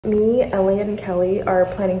Me, Elliot, and Kelly are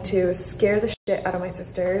planning to scare the shit out of my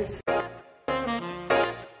sisters.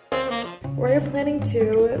 We're planning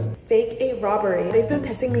to fake a robbery. They've been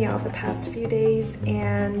pissing me off the past few days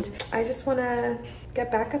and I just want to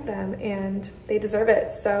get back at them and they deserve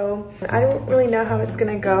it. So I don't really know how it's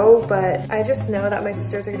gonna go, but I just know that my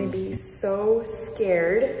sisters are gonna be so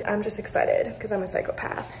scared. I'm just excited because I'm a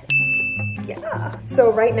psychopath. Yeah.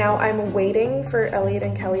 So right now I'm waiting for Elliot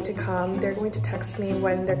and Kelly to come. They're going to text me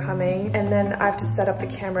when they're coming and then I have to set up the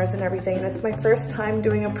cameras and everything. And it's my first time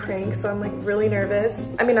doing a prank, so I'm like really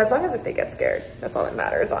nervous. I mean, as long as if they get scared, that's all that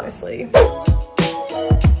matters, honestly.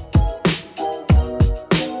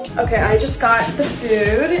 Okay, I just got the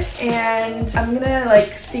food and I'm gonna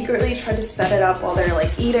like secretly try to set it up while they're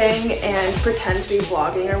like eating and pretend to be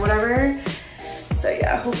vlogging or whatever. So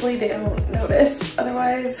yeah, hopefully they don't notice.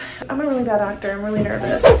 Otherwise, I'm a really bad actor. I'm really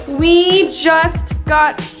nervous. We just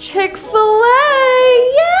got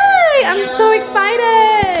Chick-fil-A! Yay! I'm so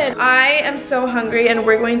excited! I am so hungry and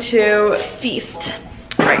we're going to feast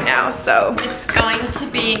right now, so. It's going to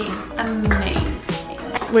be amazing.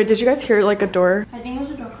 Wait, did you guys hear like a door? I think it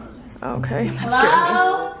was a door closing. Oh, okay, that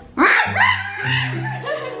Hello?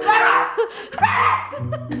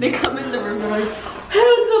 They come in the room, they're like,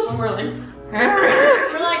 hands up, and we're like,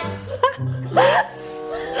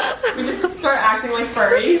 we just start acting like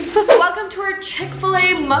furries. Welcome to our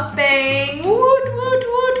Chick-fil-A mukbang. Woot, woot,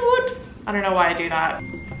 woot, woot. I don't know why I do that.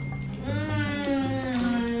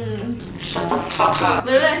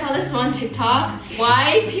 Literally, I saw this on TikTok.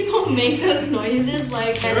 Why people make those noises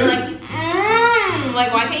like, and they're like,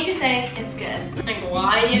 like why can't you just say it's good? Like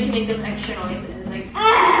why do you have to make those extra noises? Like,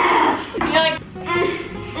 you're like,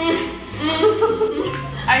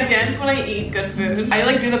 I dance when I eat good food. I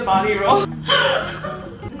like do the body roll. and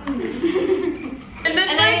then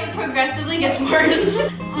it progressively gets worse.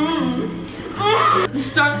 It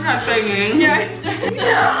starts headbanging. Yeah.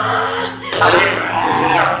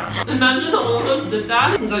 Imagine all of us did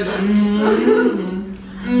that. It's like,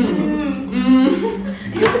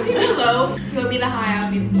 People low, you'll be the high,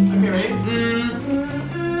 I'll be the okay, ready?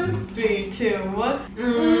 3, 2, 1.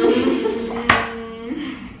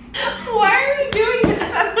 Why are we doing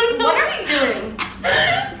that? What are we doing?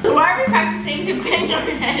 Why are we practicing to bang our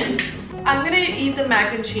heads? I'm gonna eat the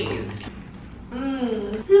mac and cheese.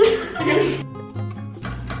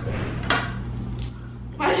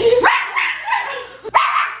 Why did you just...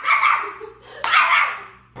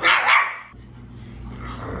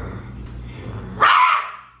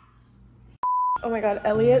 Oh my god,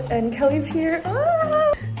 Elliot and Kelly's here.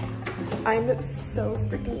 Ah! I'm so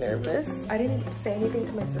freaking nervous. I didn't say anything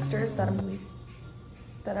to my sisters that I'm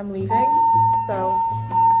leaving. So,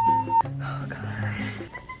 oh god.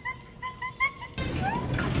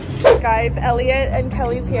 Guys, Elliot and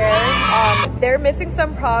Kelly's here. They're missing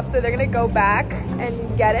some props, so they're gonna go back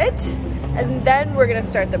and get it. And then we're gonna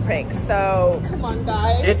start the prank. So, come on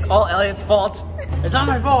guys. It's all Elliot's fault. It's not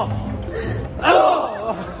my fault.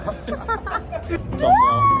 Oh!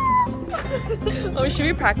 Oh, should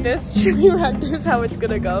we practice? Should we practice how it's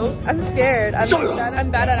gonna go? I'm scared. I'm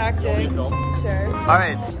bad at acting. Sure. All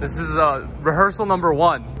right, this is rehearsal number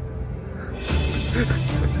 1.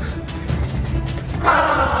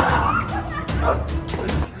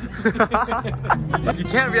 You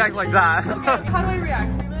can't react like that. How do I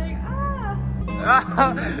react?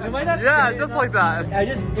 I'm like, Am I not yeah, just like that. I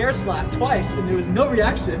just air slapped twice and there was no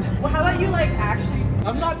reaction. Well, how about you like actually?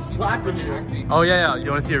 I'm not slapping you. Oh yeah. You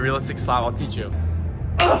want to see a realistic slap? I'll teach you.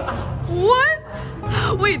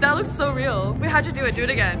 What? Wait, that looks so real. Wait, how'd you do it? Do it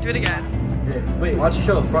again. Do it again. Okay, wait, why don't you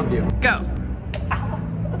show a front view? Go.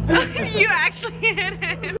 You actually hit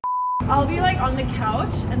it. I'll be like on the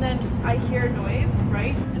couch and then I hear a noise,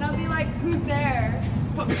 right? And I'll be like, who's there?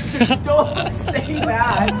 Don't say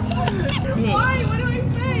that. Why? What do I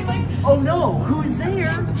say? Like, Oh no, who's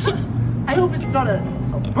there? I hope it's not a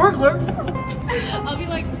burglar. I'll be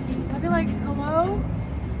like, hello?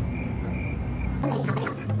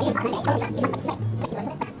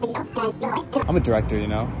 I'm a director, you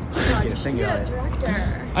know. You're a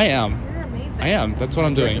director. I am. You're amazing. I am. That's what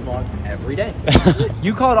I'm doing. Every day.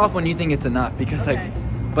 You call it off when you think it's enough because Okay.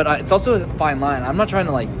 but it's also a fine line. I'm not trying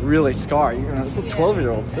to like really scar you. It's a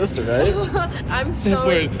 12-year-old sister, right? I'm so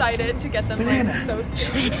Weird. excited to get them like so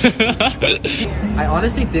scared. I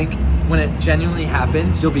honestly think when it genuinely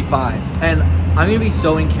happens, you'll be fine. And I'm gonna be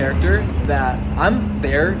so in character that I'm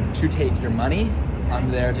there to take your money. I'm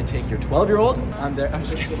there to take your 12-year-old. I'm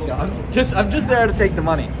just kidding. No, I'm just there to take the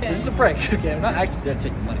money. This is a prank. Okay, I'm not actually there to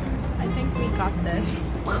take the money. I think we got this.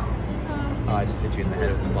 Oh, I just hit you in the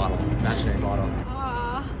head with the bottle, imaginary bottle.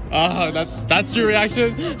 That's your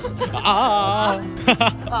reaction? Ah.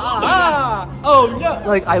 Oh no!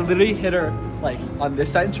 Like I literally hit her like on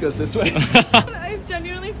this side and she goes this way. I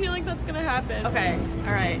genuinely feel like that's gonna happen. Okay,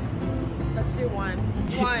 all right. Let's do one.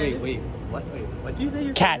 Wait, what? Wait, what did you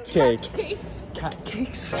say? Cat cakes. Cat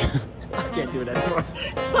cakes? I can't do it anymore.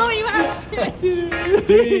 Oh, you have to.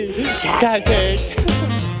 3. Cat cakes.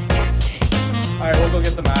 Alright, we'll go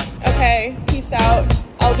get the mask. Okay, peace out.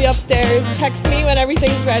 I'll be upstairs. Text me when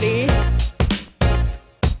everything's ready.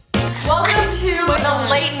 Welcome to the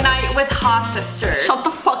late night with Haas sisters. Shut the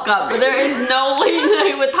fuck up. There is no late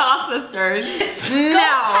night with Haas sisters. No.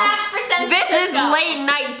 This is late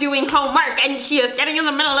night doing homework and she is getting in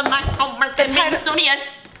the middle of my homework and being studious.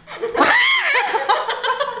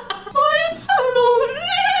 I'm so lonely.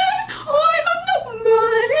 I have no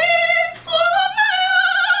money.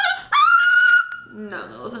 No,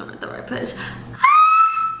 that wasn't at the right pitch.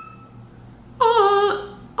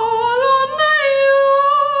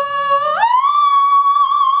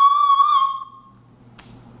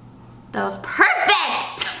 That was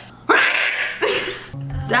perfect!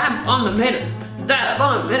 Dab on the minute. Dab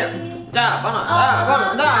on the minute. Dab on the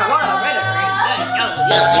minute.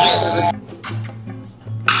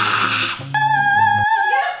 Can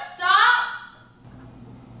you stop?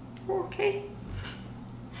 Okay.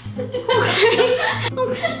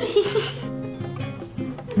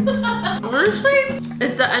 Honestly,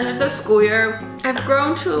 it's the end of the school year. I've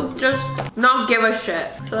grown to just not give a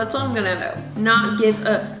shit. So that's what I'm gonna do. Not give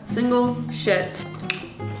a single shit.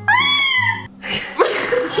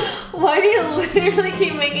 Why do you literally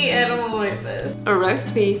keep making animal noises? A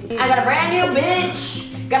roast beef. I got a brand new bitch.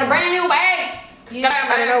 Got a brand new bag.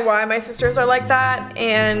 I don't know why my sisters are like that,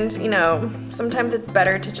 and you know, sometimes it's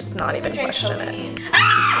better to just not even question it.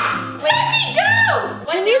 Ah! Let me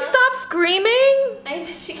go! Can you stop screaming?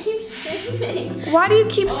 She keeps screaming. Why do you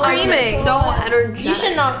keep screaming? So energetic. You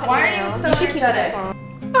should not. Why are you so energetic?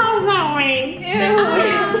 How's that weird?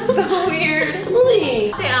 Ew, so weird.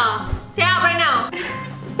 Please. Say out. Say out right now.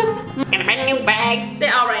 Got a brand new bag. Say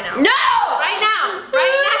out right now. No! Right now.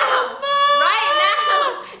 Right now. Right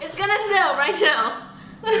now. It's gonna snow right now.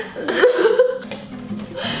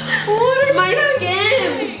 What are my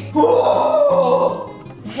Skims?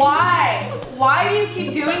 Why? Why do you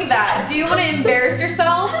keep doing that? Do you want to embarrass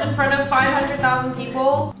yourself in front of 500,000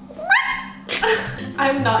 people?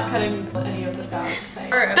 I'm not cutting any of this out. Just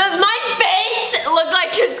saying. Does my face look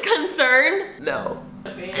like it's concerned? No.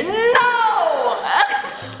 No!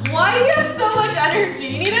 Why do you have so much energy?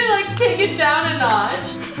 You need to like take it down a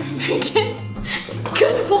notch.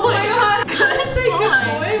 Good boy. Oh my god. Good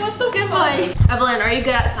boy. What the Good fuck? boy. Evelyn, are you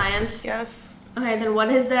good at science? Yes. Okay, then what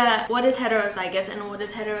is heterozygous and what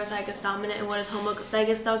is heterozygous dominant and what is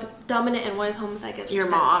homozygous dominant and what is homozygous Your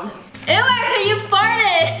recessive? Ew, Erica, you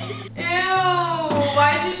farted! Ew.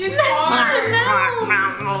 Why did you fart?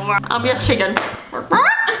 No. I'll be a chicken.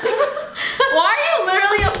 Why are you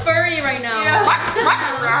literally a furry right now? Erica,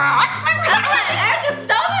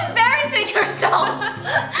 stop embarrassing yourself.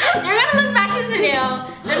 You're gonna look back to this video.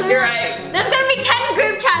 You're right. There's gonna be 10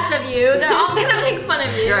 group chats of you. They're all gonna make fun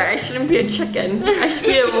of you. You're right. I shouldn't be a chicken. I should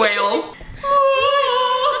be a whale.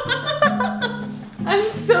 I'm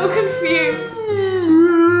so confused.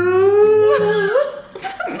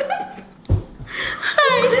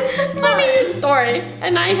 Hi, my name is Story,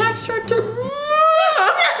 and I have short term.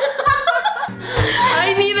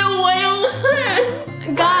 I need a whale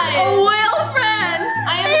friend. Guys. A whale friend. I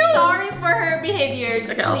am sorry for her behavior.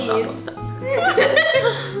 Okay, I'll stop.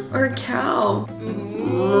 Or a cow.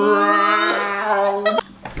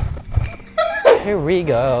 Here we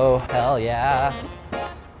go. Hell yeah.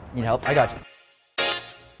 Need help? I got you.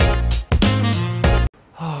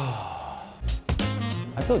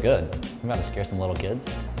 I feel good. I'm about to scare some little kids.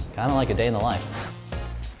 Kind of like a day in the life.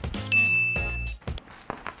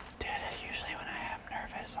 Dude, usually when I am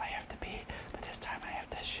nervous, I have to pee, but this time I have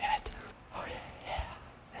to shit. Oh yeah.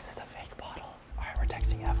 This is a fake bottle. All right, we're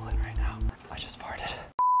texting Evelyn right now. I just farted.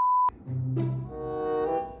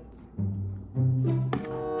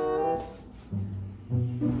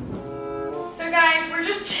 So guys, we're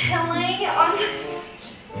just chilling on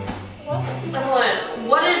this. Evelyn,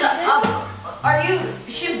 what is up? Are you?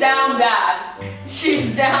 She's down bad.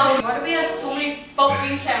 She's down. Why do we have so many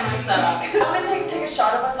fucking cameras set up? I want to like take a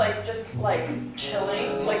shot of us like just like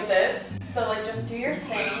chilling like this. So like just do your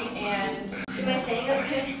thing and Do my thing,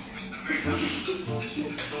 okay?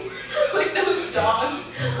 like those dogs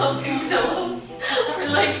humping pillows or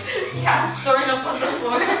like cats throwing up on the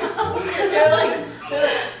floor. They're like.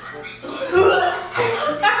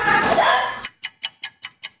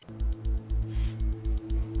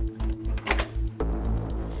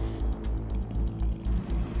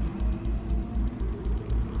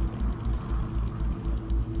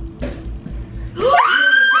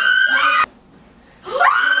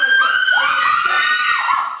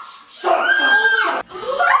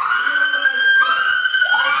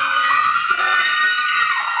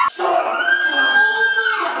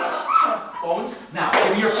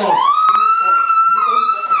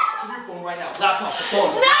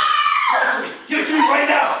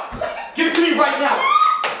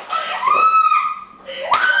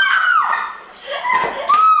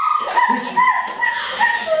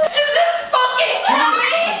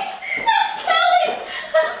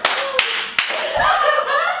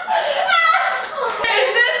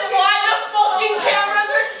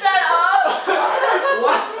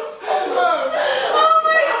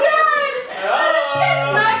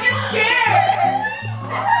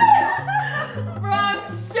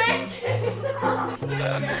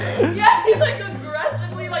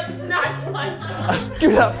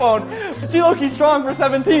 through that phone. She low-key strong for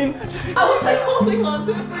 17. I was like holding on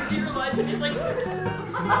to it for dear life and he's like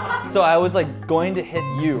So I was like going to hit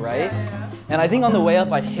you, right? And I think on the way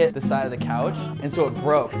up I hit the side of the couch and so it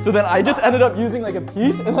broke. So then I just ended up using like a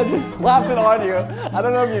piece and I just slapped it on you. I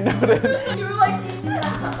don't know if you noticed. You were like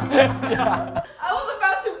Yeah. I was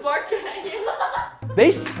about to bark at you.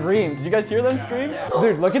 They screamed. Did you guys hear them scream?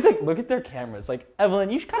 Dude, look at their cameras. Like, Evelyn,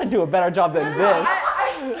 you gotta do a better job than this.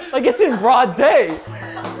 Like, it's in broad day.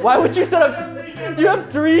 Why would you set up? You have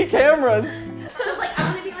 3 cameras. She was like,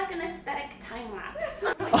 I'm gonna be like an aesthetic time lapse.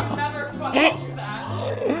 Like, you never fucking do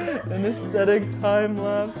that. An aesthetic time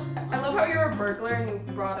lapse. I love how you're a burglar and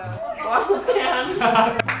you brought a bottles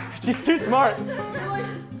can. She's too smart. You're like,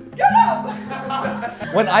 get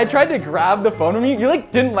up! When I tried to grab the phone from you, you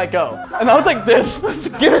like didn't let go. And I was like this, let's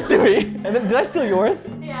give it to me. And then, did I steal yours?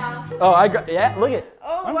 Yeah. Oh, yeah, look it.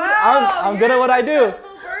 Oh, I'm good at what I do.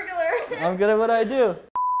 Burglar. I'm good at what I do.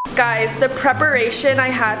 Guys, the preparation I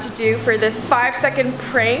had to do for this 5-second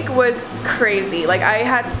prank was crazy. Like, I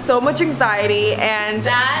had so much anxiety and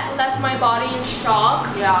That left my body in shock.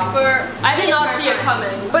 Yeah. I did not see it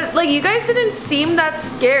coming. but like you guys didn't seem that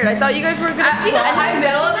scared. I thought you guys were gonna Because I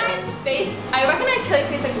recognized face. I recognized Kelly's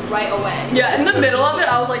face like right away. Yeah, in the middle of it,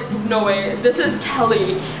 I was like, no way, this is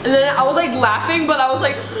Kelly. And then I was like laughing, but I was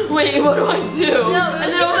like, wait, what do I do? No, and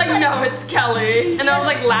then I was like, no, it's Kelly. And I was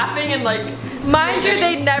like laughing and like. Mind you,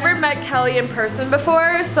 they never met Kelly in person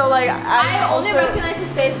before, so like I only recognized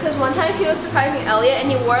his face because one time he was surprising Elliot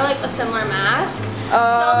and he wore like a similar mask. So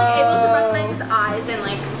I was like able to recognize his eyes and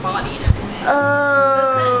like body and everything.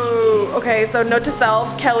 Oh, okay, so note to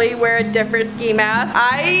self, Kelly wear a different ski mask.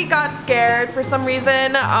 I got scared for some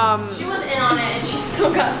reason. She was in on it and she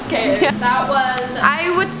still got scared. Yeah. That was...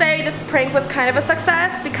 I would say this prank was kind of a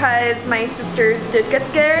success because my sisters did get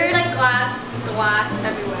scared. There's like glass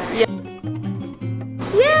everywhere. Yeah.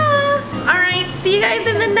 Yeah. All right. See you guys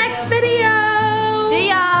in the next video. See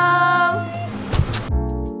ya.